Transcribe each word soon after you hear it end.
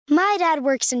My dad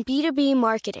works in B2B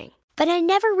marketing, but I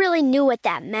never really knew what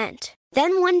that meant.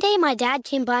 Then one day my dad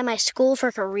came by my school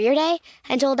for career day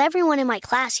and told everyone in my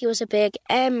class he was a big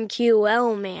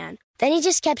MQL man. Then he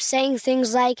just kept saying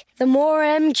things like, the more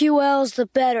MQLs, the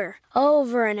better,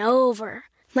 over and over.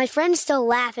 My friends still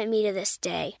laugh at me to this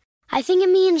day. I think it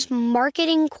means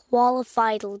marketing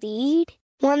qualified lead.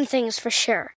 One thing's for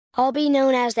sure, I'll be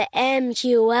known as the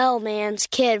MQL man's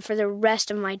kid for the rest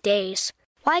of my days.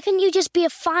 Why couldn't you just be a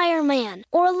fireman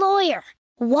or a lawyer?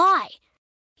 Why?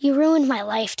 You ruined my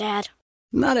life, Dad.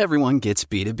 Not everyone gets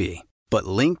B2B, but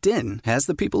LinkedIn has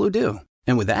the people who do.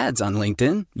 And with ads on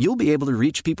LinkedIn, you'll be able to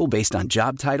reach people based on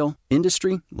job title,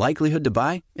 industry, likelihood to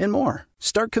buy, and more.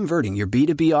 Start converting your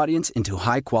B2B audience into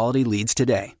high-quality leads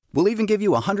today. We'll even give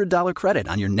you a $100 credit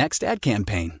on your next ad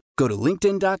campaign. Go to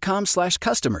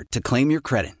linkedin.com/customer to claim your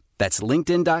credit. That's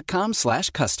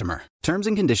linkedin.com/customer. Terms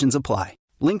and conditions apply.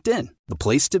 LinkedIn, the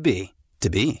place to be, to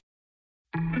be.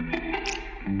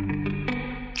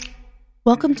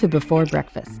 Welcome to Before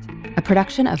Breakfast, a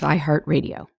production of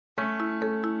iHeartRadio.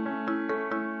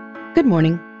 Good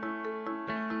morning.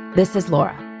 This is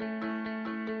Laura.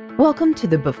 Welcome to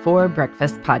the Before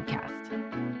Breakfast podcast.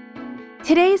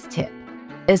 Today's tip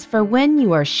is for when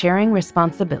you are sharing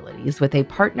responsibilities with a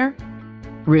partner,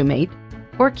 roommate,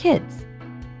 or kids.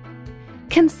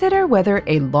 Consider whether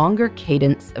a longer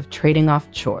cadence of trading off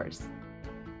chores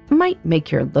might make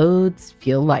your loads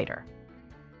feel lighter.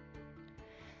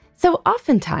 So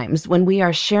oftentimes when we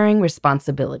are sharing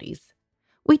responsibilities,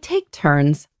 we take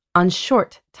turns on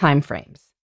short time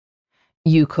frames.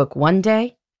 You cook one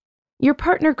day, your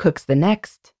partner cooks the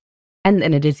next, and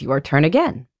then it is your turn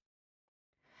again.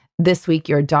 This week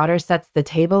your daughter sets the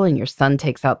table and your son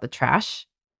takes out the trash,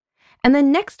 and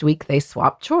then next week they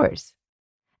swap chores,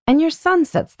 and your son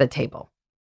sets the table,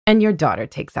 and your daughter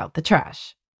takes out the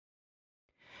trash.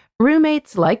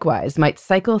 Roommates likewise might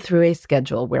cycle through a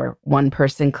schedule where one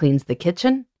person cleans the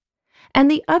kitchen and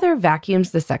the other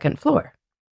vacuums the second floor,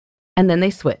 and then they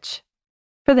switch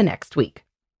for the next week.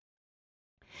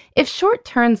 If short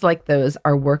turns like those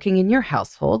are working in your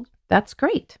household, that's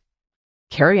great.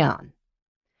 Carry on.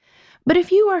 But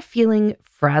if you are feeling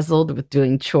frazzled with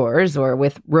doing chores or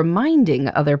with reminding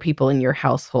other people in your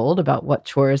household about what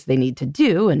chores they need to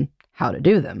do and how to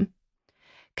do them,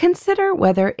 consider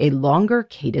whether a longer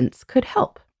cadence could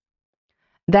help.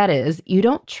 That is, you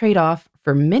don't trade off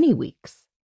for many weeks,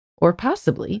 or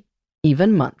possibly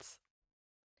even months.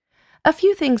 A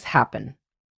few things happen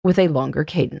with a longer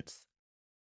cadence.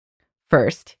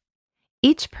 First,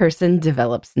 each person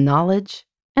develops knowledge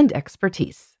and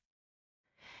expertise.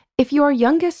 If your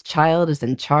youngest child is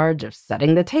in charge of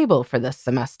setting the table for this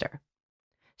semester,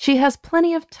 she has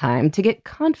plenty of time to get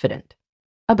confident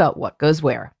about what goes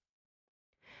where.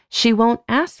 She won't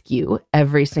ask you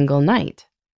every single night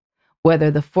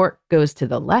whether the fork goes to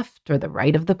the left or the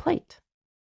right of the plate.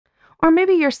 Or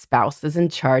maybe your spouse is in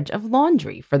charge of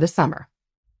laundry for the summer.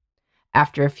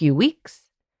 After a few weeks,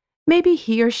 maybe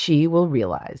he or she will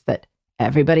realize that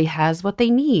everybody has what they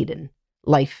need and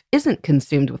life isn't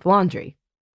consumed with laundry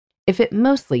if it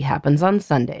mostly happens on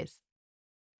Sundays,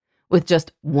 with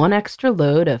just one extra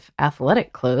load of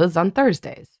athletic clothes on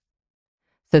Thursdays,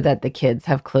 so that the kids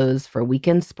have clothes for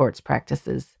weekend sports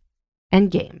practices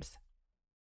and games.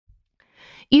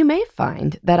 You may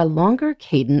find that a longer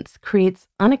cadence creates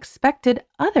unexpected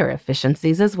other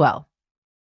efficiencies as well.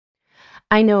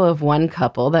 I know of one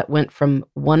couple that went from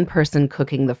one person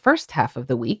cooking the first half of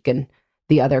the week and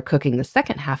the other cooking the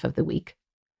second half of the week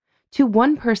to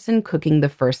one person cooking the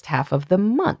first half of the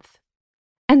month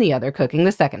and the other cooking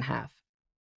the second half.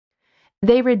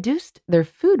 They reduced their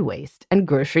food waste and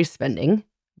grocery spending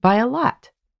by a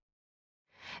lot.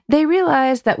 They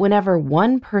realized that whenever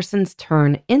one person's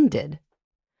turn ended,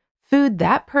 food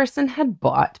that person had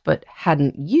bought but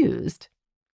hadn't used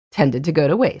tended to go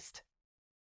to waste.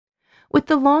 With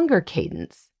the longer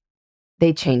cadence,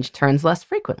 they changed turns less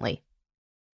frequently.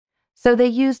 So they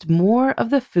used more of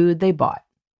the food they bought,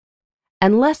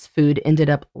 and less food ended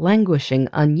up languishing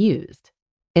unused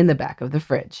in the back of the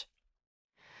fridge.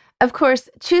 Of course,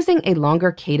 choosing a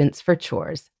longer cadence for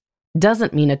chores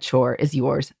doesn't mean a chore is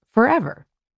yours forever.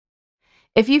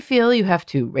 If you feel you have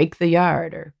to rake the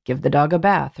yard or give the dog a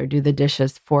bath or do the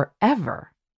dishes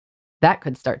forever, that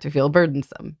could start to feel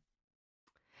burdensome.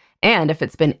 And if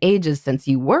it's been ages since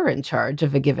you were in charge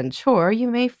of a given chore, you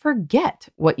may forget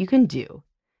what you can do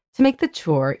to make the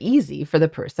chore easy for the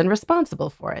person responsible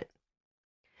for it.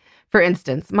 For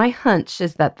instance, my hunch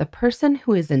is that the person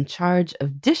who is in charge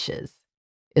of dishes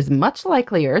is much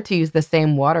likelier to use the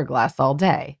same water glass all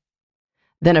day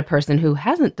than a person who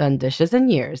hasn't done dishes in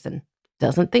years and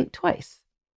doesn't think twice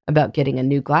about getting a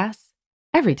new glass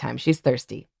every time she's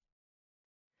thirsty.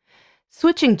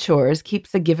 Switching chores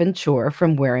keeps a given chore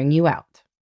from wearing you out.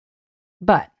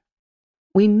 But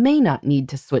we may not need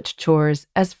to switch chores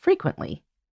as frequently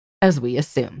as we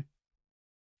assume.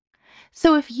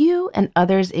 So if you and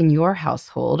others in your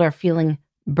household are feeling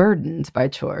burdened by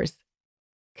chores,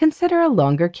 consider a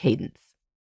longer cadence.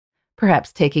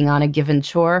 Perhaps taking on a given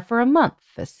chore for a month,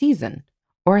 a season,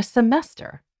 or a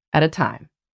semester at a time.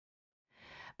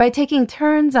 By taking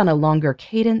turns on a longer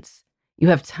cadence, you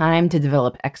have time to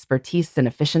develop expertise and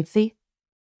efficiency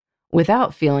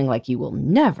without feeling like you will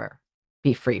never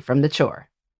be free from the chore.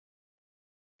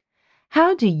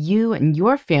 How do you and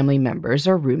your family members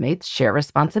or roommates share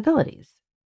responsibilities?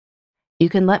 You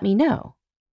can let me know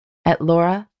at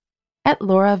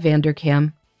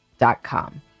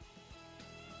lauravanderkam.com.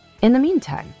 In the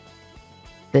meantime,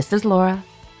 this is Laura.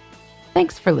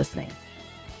 Thanks for listening.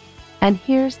 And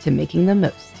here's to making the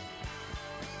most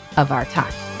of our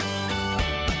time.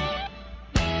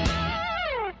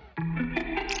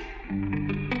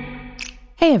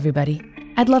 Hey, everybody.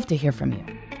 I'd love to hear from you.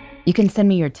 You can send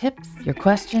me your tips, your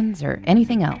questions, or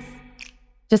anything else.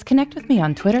 Just connect with me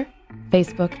on Twitter,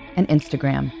 Facebook, and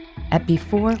Instagram at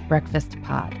Before Breakfast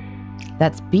Pod.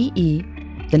 That's BE,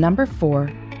 the number 4,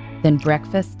 then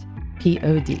breakfast,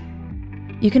 POD.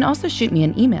 You can also shoot me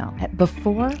an email at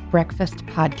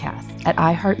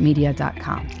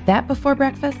beforebreakfastpodcast@iheartmedia.com. That Before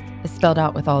Breakfast is spelled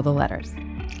out with all the letters.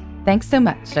 Thanks so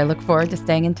much. I look forward to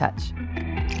staying in touch.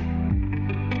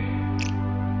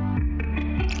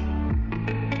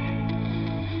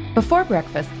 Before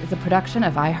Breakfast is a production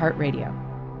of iHeartRadio.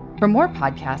 For more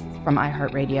podcasts from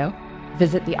iHeartRadio,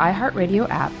 visit the iHeartRadio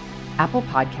app, Apple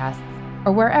Podcasts,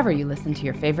 or wherever you listen to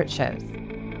your favorite shows.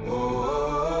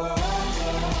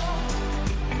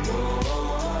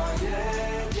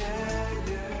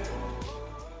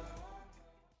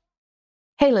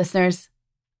 Hey listeners,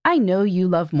 I know you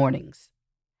love mornings.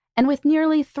 And with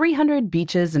nearly 300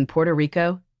 beaches in Puerto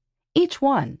Rico, each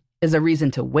one is a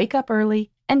reason to wake up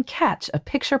early and catch a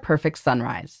picture-perfect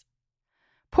sunrise.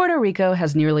 Puerto Rico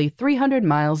has nearly 300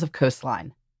 miles of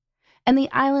coastline, and the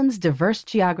island's diverse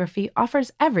geography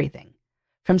offers everything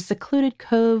from secluded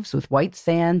coves with white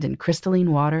sand and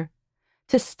crystalline water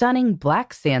to stunning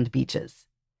black sand beaches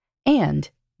and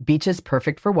beaches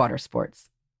perfect for water sports.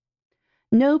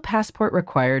 No passport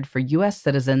required for U.S.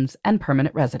 citizens and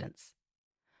permanent residents.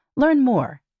 Learn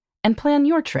more and plan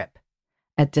your trip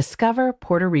at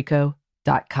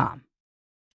discoverpuertorico.com.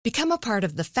 Become a part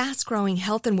of the fast-growing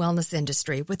health and wellness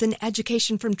industry with an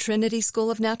education from Trinity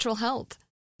School of Natural Health.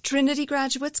 Trinity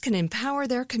graduates can empower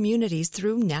their communities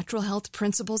through natural health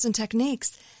principles and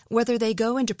techniques, whether they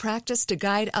go into practice to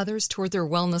guide others toward their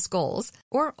wellness goals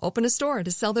or open a store to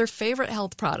sell their favorite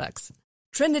health products.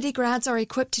 Trinity grads are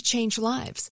equipped to change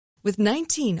lives with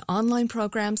 19 online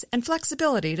programs and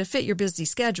flexibility to fit your busy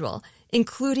schedule,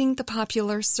 including the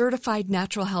popular Certified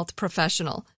Natural Health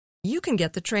Professional. You can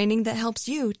get the training that helps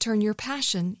you turn your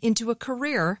passion into a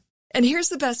career. And here's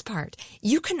the best part.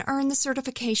 You can earn the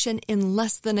certification in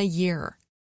less than a year.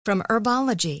 From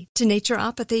herbology to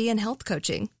naturopathy and health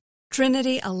coaching,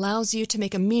 Trinity allows you to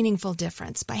make a meaningful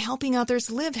difference by helping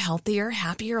others live healthier,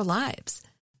 happier lives.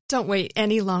 Don't wait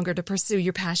any longer to pursue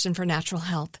your passion for natural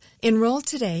health. Enroll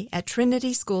today at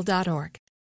trinityschool.org.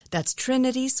 That's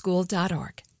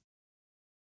trinityschool.org.